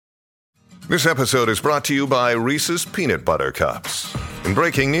This episode is brought to you by Reese's Peanut Butter Cups. In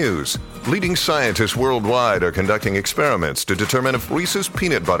breaking news, leading scientists worldwide are conducting experiments to determine if Reese's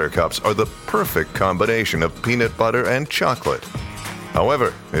Peanut Butter Cups are the perfect combination of peanut butter and chocolate.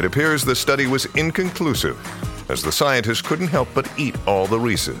 However, it appears the study was inconclusive, as the scientists couldn't help but eat all the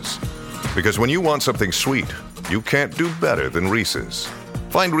Reese's. Because when you want something sweet, you can't do better than Reese's.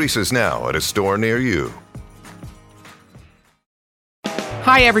 Find Reese's now at a store near you.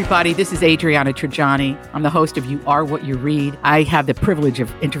 Hi, everybody. This is Adriana Trajani. I'm the host of You Are What You Read. I have the privilege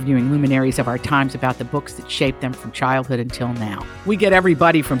of interviewing luminaries of our times about the books that shaped them from childhood until now. We get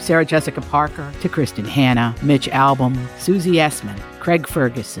everybody from Sarah Jessica Parker to Kristen Hanna, Mitch Albom, Susie Essman, Craig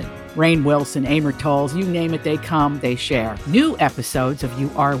Ferguson, Rainn Wilson, Amor Tolls, you name it, they come, they share. New episodes of You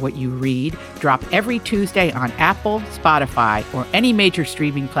Are What You Read drop every Tuesday on Apple, Spotify, or any major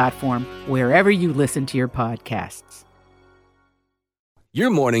streaming platform wherever you listen to your podcasts. Your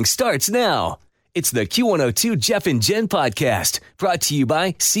morning starts now. It's the Q102 Jeff and Jen podcast brought to you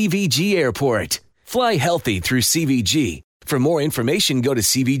by CVG Airport. Fly healthy through CVG. For more information, go to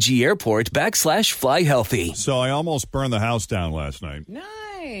CVG Airport /fly healthy. So I almost burned the house down last night.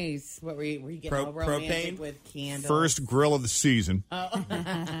 Nice. What were you getting all romantic propane with candles? First grill of the season.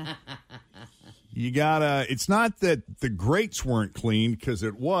 Oh. You gotta, it's not that the grates weren't cleaned, because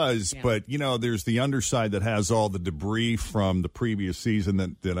it was, but, you know, there's the underside that has all the debris from the previous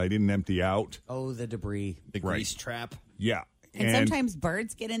season that I didn't empty out. Oh, the debris. The grease trap. Yeah. And sometimes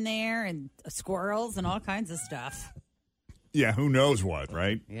birds get in there and squirrels and all kinds of stuff. Yeah, who knows what,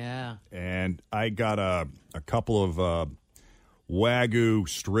 right? Yeah. And I got a couple of Wagyu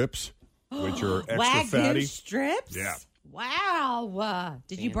strips, which are extra Wagyu fatty. strips? Yeah. Wow.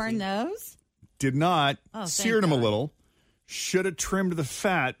 Did you burn those? Did not. Oh, Seared them a God. little. Should have trimmed the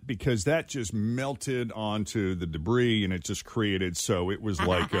fat, because that just melted onto the debris and it just created, so it was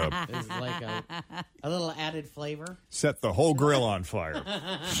like It's like a little added flavor. set the whole grill on fire.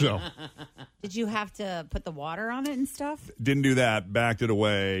 So Did you have to put the water on it and stuff? didn't do that. Backed it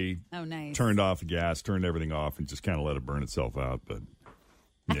away. Oh, nice. Turned off the gas. Turned everything off and just kind of let it burn itself out. But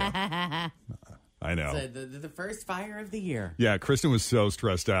yeah, I know. So the first fire of the year. Yeah, Kristen was so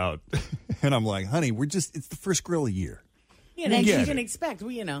stressed out, and I'm like, "Honey, it's the first grill of the year." You know, We you get can it. expect,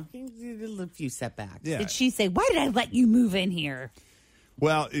 a few setbacks. Yeah. Did she say, why did I let you move in here?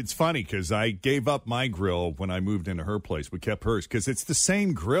 Well, it's funny because I gave up my grill when I moved into her place. We kept hers because it's the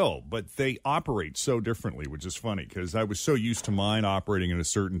same grill, but they operate so differently, which is funny because I was so used to mine operating at a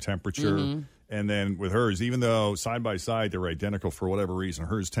certain temperature. Mm-hmm. And then with hers, even though side by side they're identical for whatever reason,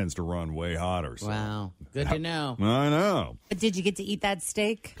 hers tends to run way hotter. So. Wow. Good to know. I know. But did you get to eat that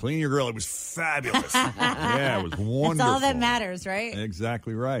steak? Clean your grill. It was fabulous. Yeah, it was wonderful. That's all that matters, right?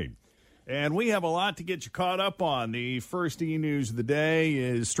 Exactly right. And we have a lot to get you caught up on. The first e-news of the day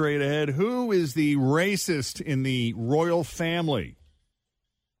is straight ahead. Who is the racist in the royal family?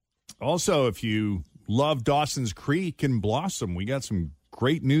 Also, if you love Dawson's Creek and Blossom, we got some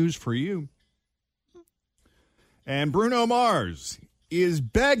great news for you. And Bruno Mars is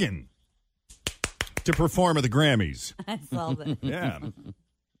begging to perform at the Grammys. I saw that. Yeah.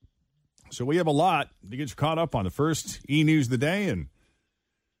 So we have a lot to get you caught up on. The first e-news of the day, and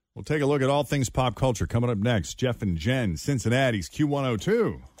we'll take a look at all things pop culture coming up next. Jeff and Jen, Cincinnati's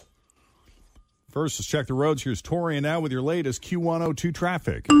Q102. First, let's check the roads. Here's Tori, and now with your latest Q102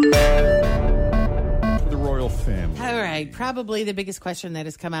 traffic. The royal family. All right. Probably the biggest question that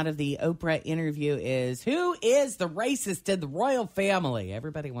has come out of the Oprah interview is, who is the racist in the royal family?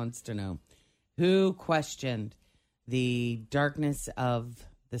 Everybody wants to know. Who questioned the darkness of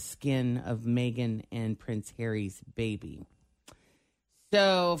the skin of Meghan and Prince Harry's baby?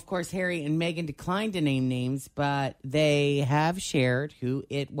 So, of course, Harry and Meghan declined to name names, but they have shared who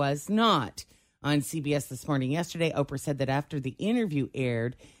it was not. On CBS This Morning yesterday, Oprah said that after the interview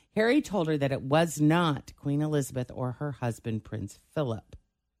aired, Harry told her that it was not Queen Elizabeth or her husband, Prince Philip.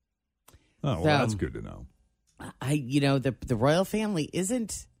 Oh, well, that's good to know. The royal family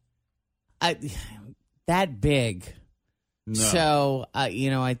isn't that big. No. So,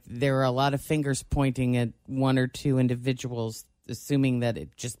 there are a lot of fingers pointing at one or two individuals, assuming that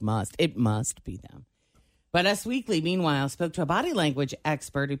it must be them. But Us Weekly, meanwhile, spoke to a body language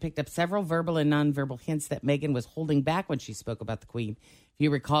expert who picked up several verbal and nonverbal hints that Meghan was holding back when she spoke about the Queen. If you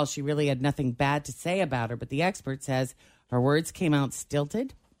recall, she really had nothing bad to say about her, but the expert says her words came out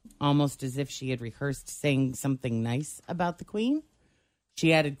stilted, almost as if she had rehearsed saying something nice about the Queen.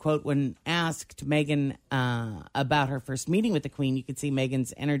 She added, quote, when asked Meghan about her first meeting with the Queen, you could see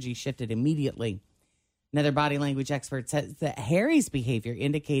Meghan's energy shifted immediately. Another body language expert says that Harry's behavior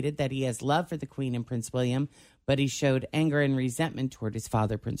indicated that he has love for the Queen and Prince William, but he showed anger and resentment toward his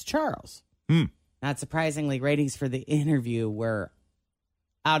father, Prince Charles. Not surprisingly, ratings for the interview were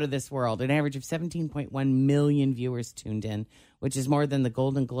out of this world. An average of 17.1 million viewers tuned in, which is more than the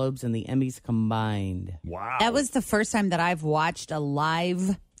Golden Globes and the Emmys combined. Wow. That was the first time that I've watched a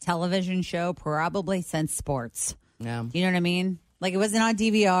live television show probably since sports. Yeah. You know what I mean? Like, it wasn't on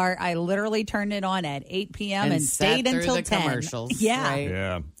DVR. I literally turned it on at 8 p.m. and sat stayed through until the 10. commercials. Yeah. Right?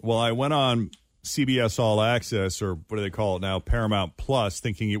 Yeah. Well, I went on CBS All Access, or what do they call it now, Paramount Plus,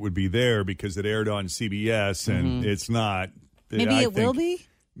 thinking it would be there because it aired on CBS, and it's not. Maybe I it will think- be?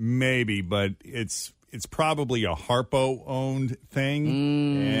 Maybe, but it's probably a Harpo-owned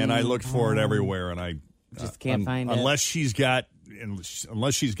thing, and I looked for it everywhere, and I Just can't find it. unless she's got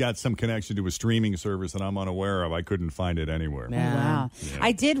some connection to a streaming service that I'm unaware of. I couldn't find it anywhere. Yeah. Wow.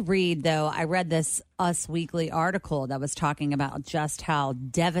 I did read, though, I read this Us Weekly article that was talking about just how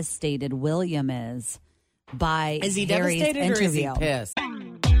devastated William is by Is he Harry's devastated interview. or is he pissed?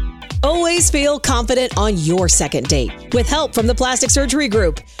 Always feel confident on your second date. With help from the Plastic Surgery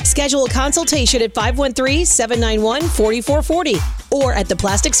Group. Schedule a consultation at 513-791-4440 or at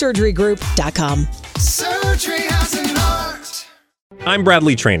theplasticsurgerygroup.com. Surgery has an art. I'm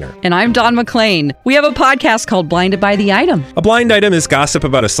Bradley Trainer. And I'm Don McClain. We have a podcast called Blinded by the Item. A blind item is gossip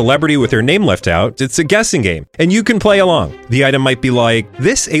about a celebrity with their name left out. It's a guessing game, and you can play along. The item might be like,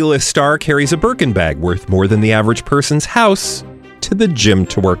 this A-list star carries a Birkin bag worth more than the average person's house to the gym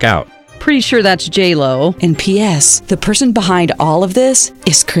to work out. Pretty sure that's J-Lo. And P.S. the person behind all of this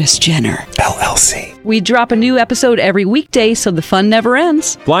is Kris Jenner, LLC. We drop a new episode every weekday so the fun never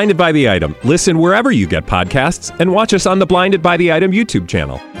ends. Blinded by the Item. Listen wherever you get podcasts and watch us on the Blinded by the Item YouTube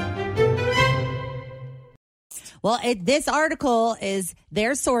channel. Well, this article is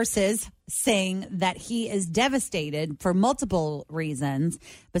their sources saying that he is devastated for multiple reasons,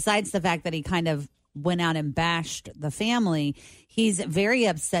 besides the fact that he kind of went out and bashed the family. He's very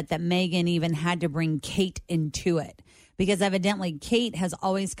upset that Meghan even had to bring Kate into it, because evidently Kate has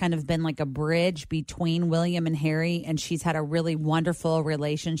always kind of been like a bridge between William and Harry, and she's had a really wonderful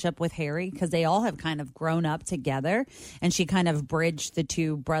relationship with Harry because they all have kind of grown up together, and she kind of bridged the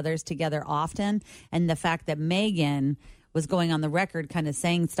two brothers together often. And the fact that Meghan was going on the record kind of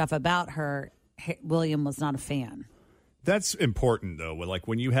saying stuff about her, William was not a fan. That's important, though. Like,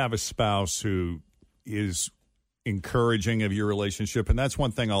 when you have a spouse who is encouraging of your relationship, and that's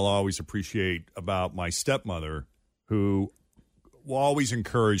one thing I'll always appreciate about my stepmother, who will always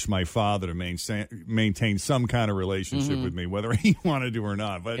encourage my father to maintain some kind of relationship with me, whether he wanted to or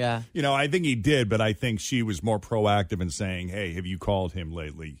not. But, I think he did, but I think she was more proactive in saying, hey, have you called him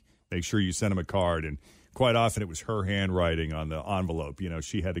lately? Make sure you send him a card. And quite often it was her handwriting on the envelope.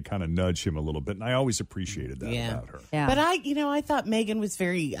 She had to kind of nudge him a little bit, and I always appreciated that about her. Yeah. But I thought Meghan was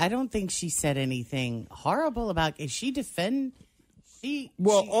I don't think she said anything horrible about, is she defend?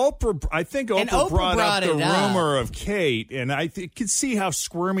 Oprah, I think Oprah brought up the up. rumor of Kate, and I could see how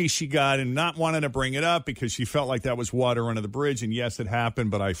squirmy she got and not wanting to bring it up because she felt like that was water under the bridge. And yes, it happened,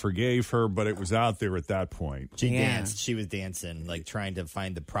 but I forgave her, but it was out there at that point. She danced. She was dancing, like trying to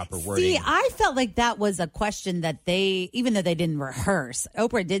find the proper wording. See, I felt like that was a question that they, even though they didn't rehearse,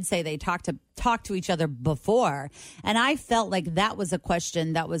 Oprah did say they talked to each other before. And I felt like that was a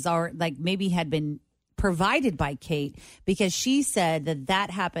question that was maybe had been provided by Kate, because she said that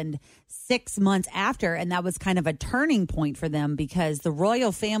happened 6 months after, and that was kind of a turning point for them because the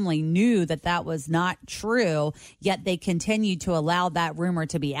royal family knew that was not true, yet they continued to allow that rumor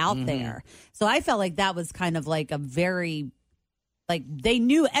to be out there. So I felt like that was kind of like a very,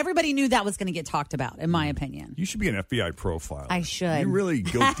 everybody knew that was going to get talked about, in my opinion. You should be an FBI profiler. I should. You really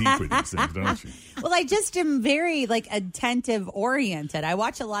go deep with these things, don't you? Well, I just am very attentive oriented. I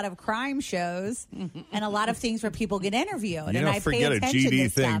watch a lot of crime shows and a lot of things where people get interviewed, You and don't I forget pay a attention GD to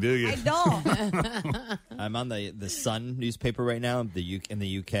thing, stuff. do you? I don't. I'm on the Sun newspaper right now in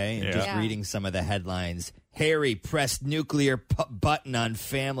the UK, and just reading some of the headlines. Harry pressed nuclear button on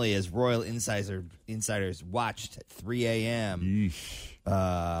family as royal insiders watched at 3 a.m.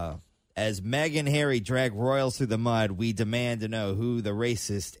 As Meghan and Harry drag royals through the mud, we demand to know who the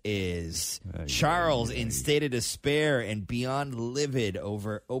racist is. Charles in state of despair and beyond livid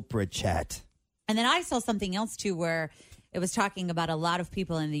over Oprah chat. And then I saw something else too, where it was talking about a lot of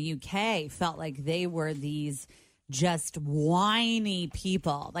people in the UK felt like they were these just whiny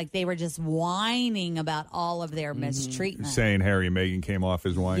people. Like they were just whining about all of their mistreatment. Saying Harry and Meghan came off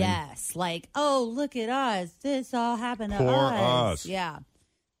as whiny. Yes. Like, oh, look at us. This all happened to Poor us. us. Yeah.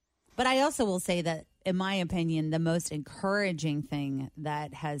 But I also will say that, in my opinion, the most encouraging thing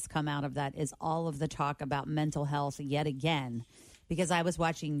that has come out of that is all of the talk about mental health yet again. because I was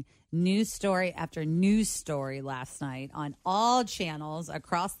watching news story after news story last night on all channels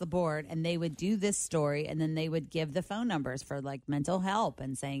across the board, and they would do this story, and then they would give the phone numbers for like mental help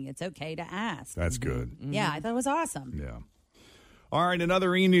and saying it's okay to ask. That's good. Mm-hmm. Yeah, I thought it was awesome. Yeah. All right,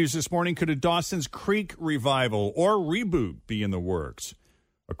 another e-news this morning. Could a Dawson's Creek revival or reboot be in the works?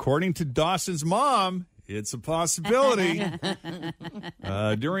 According to Dawson's mom, it's a possibility.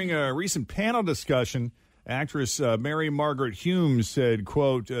 During a recent panel discussion, actress Mary Margaret Humes said,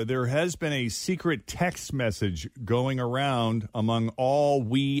 quote, there has been a secret text message going around among all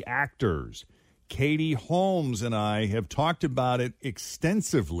we actors. Katie Holmes and I have talked about it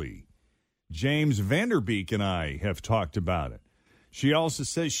extensively. James Vanderbeek and I have talked about it. She also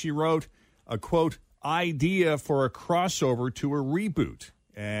says she wrote a, quote, idea for a crossover to a reboot.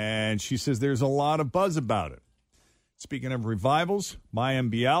 And she says there's a lot of buzz about it. Speaking of revivals, Mayim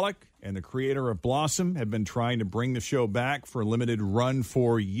Bialik and the creator of Blossom have been trying to bring the show back for a limited run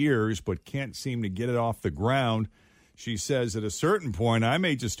for years, but can't seem to get it off the ground. She says at a certain point, I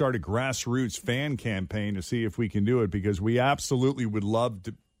may just start a grassroots fan campaign to see if we can do it, because we absolutely would love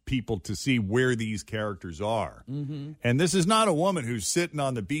people to see where these characters are. Mm-hmm. And this is not a woman who's sitting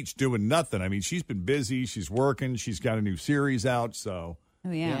on the beach doing nothing. I mean, she's been busy. She's working. She's got a new series out, so... Oh,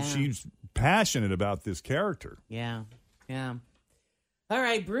 yeah. She's passionate about this character. Yeah. All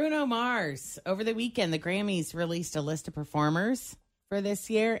right, Bruno Mars. Over the weekend, the Grammys released a list of performers for this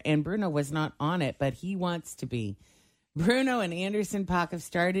year, and Bruno was not on it, but he wants to be. Bruno and Anderson .Paak have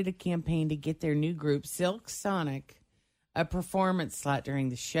started a campaign to get their new group, Silk Sonic, a performance slot during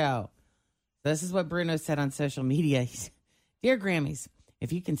the show. This is what Bruno said on social media. Dear Grammys,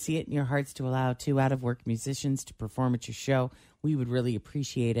 if you can see it in your hearts to allow 2 out-of-work musicians to perform at your show, we would really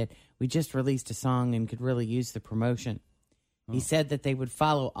appreciate it. We just released a song and could really use the promotion. He said that they would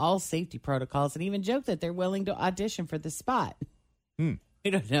follow all safety protocols and even joked that they're willing to audition for the spot. We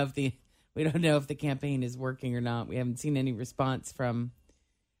don't know if the campaign is working or not. We haven't seen any response from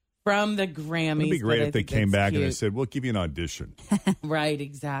the Grammys. It'd be great if they came back and they said, we'll give you an audition. Right,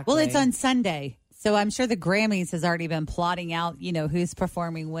 exactly. Well, it's on Sunday. So I'm sure the Grammys has already been plotting out, who's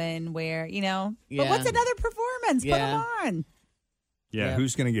performing when, where, Yeah. But what's another performance? Yeah. Put them on. Yeah,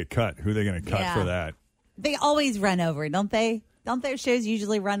 who's going to get cut? Who are they going to cut for that? They always run over, don't they? Don't their shows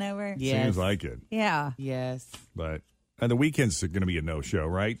usually run over? Yes. Seems like it. Yeah. Yes. But the weekend's going to be a no-show,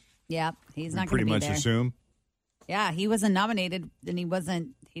 right? Yeah, he's not going to pretty be much there. assume. Yeah, he wasn't nominated, and he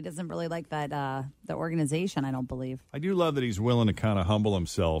doesn't really like that the organization, I don't believe. I do love that he's willing to kind of humble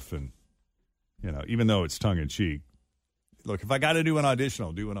himself and, even though it's tongue-in-cheek. Look, if I got to do an audition,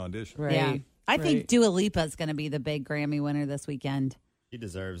 I'll do an audition. Right. Yeah. I think Dua Lipa is going to be the big Grammy winner this weekend. He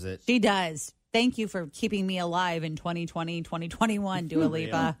deserves it. She does. Thank you for keeping me alive in 2020, 2021, Dua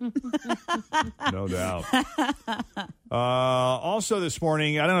Lipa. No doubt. Also this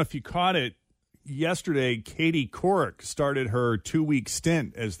morning, I don't know if you caught it, yesterday, Katie Couric started her 2-week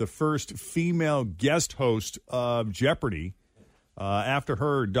stint as the first female guest host of Jeopardy! After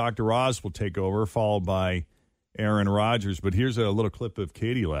her, Dr. Oz will take over, followed by Aaron Rodgers. But here's a little clip of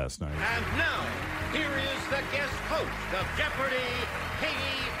Katie last night. And now, here is the guest host of Jeopardy!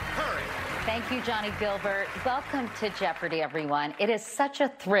 Thank you, Johnny Gilbert. Welcome to Jeopardy, everyone. It is such a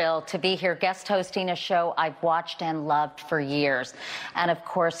thrill to be here guest hosting a show I've watched and loved for years. And of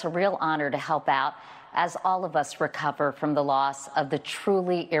course, a real honor to help out as all of us recover from the loss of the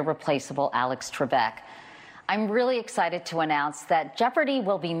truly irreplaceable Alex Trebek. I'm really excited to announce that Jeopardy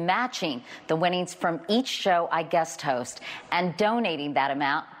will be matching the winnings from each show I guest host and donating that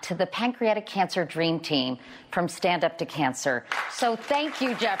amount to the Pancreatic Cancer Dream Team from Stand Up to Cancer. So thank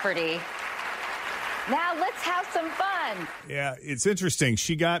you, Jeopardy! Now let's have some fun. Yeah, it's interesting.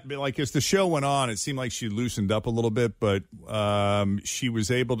 She got, as the show went on, it seemed like she loosened up a little bit, but she was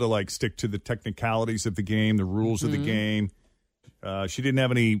able to, stick to the technicalities of the game, the rules of the game. She didn't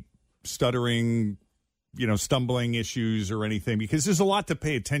have any stuttering, stumbling issues or anything, because there's a lot to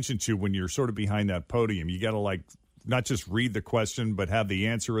pay attention to when you're sort of behind that podium. You got to, not just read the question, but have the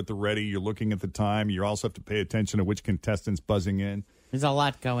answer at the ready. You're looking at the time. You also have to pay attention to which contestant's buzzing in. There's a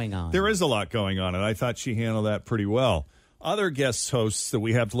lot going on. There is a lot going on, and I thought she handled that pretty well. Other guest hosts that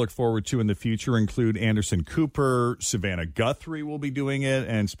we have to look forward to in the future include Anderson Cooper, Savannah Guthrie will be doing it,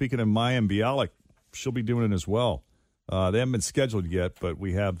 and speaking of Mayim Bialik, she'll be doing it as well. They haven't been scheduled yet, but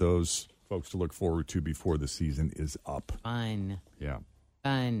we have those folks to look forward to before the season is up. Fun. Yeah.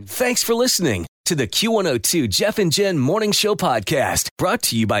 Fun. Thanks for listening to the Q102 Jeff and Jen Morning Show podcast, brought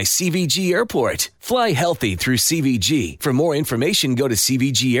to you by CVG Airport. Fly healthy through CVG. For more information, go to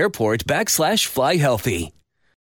CVG Airport /fly healthy.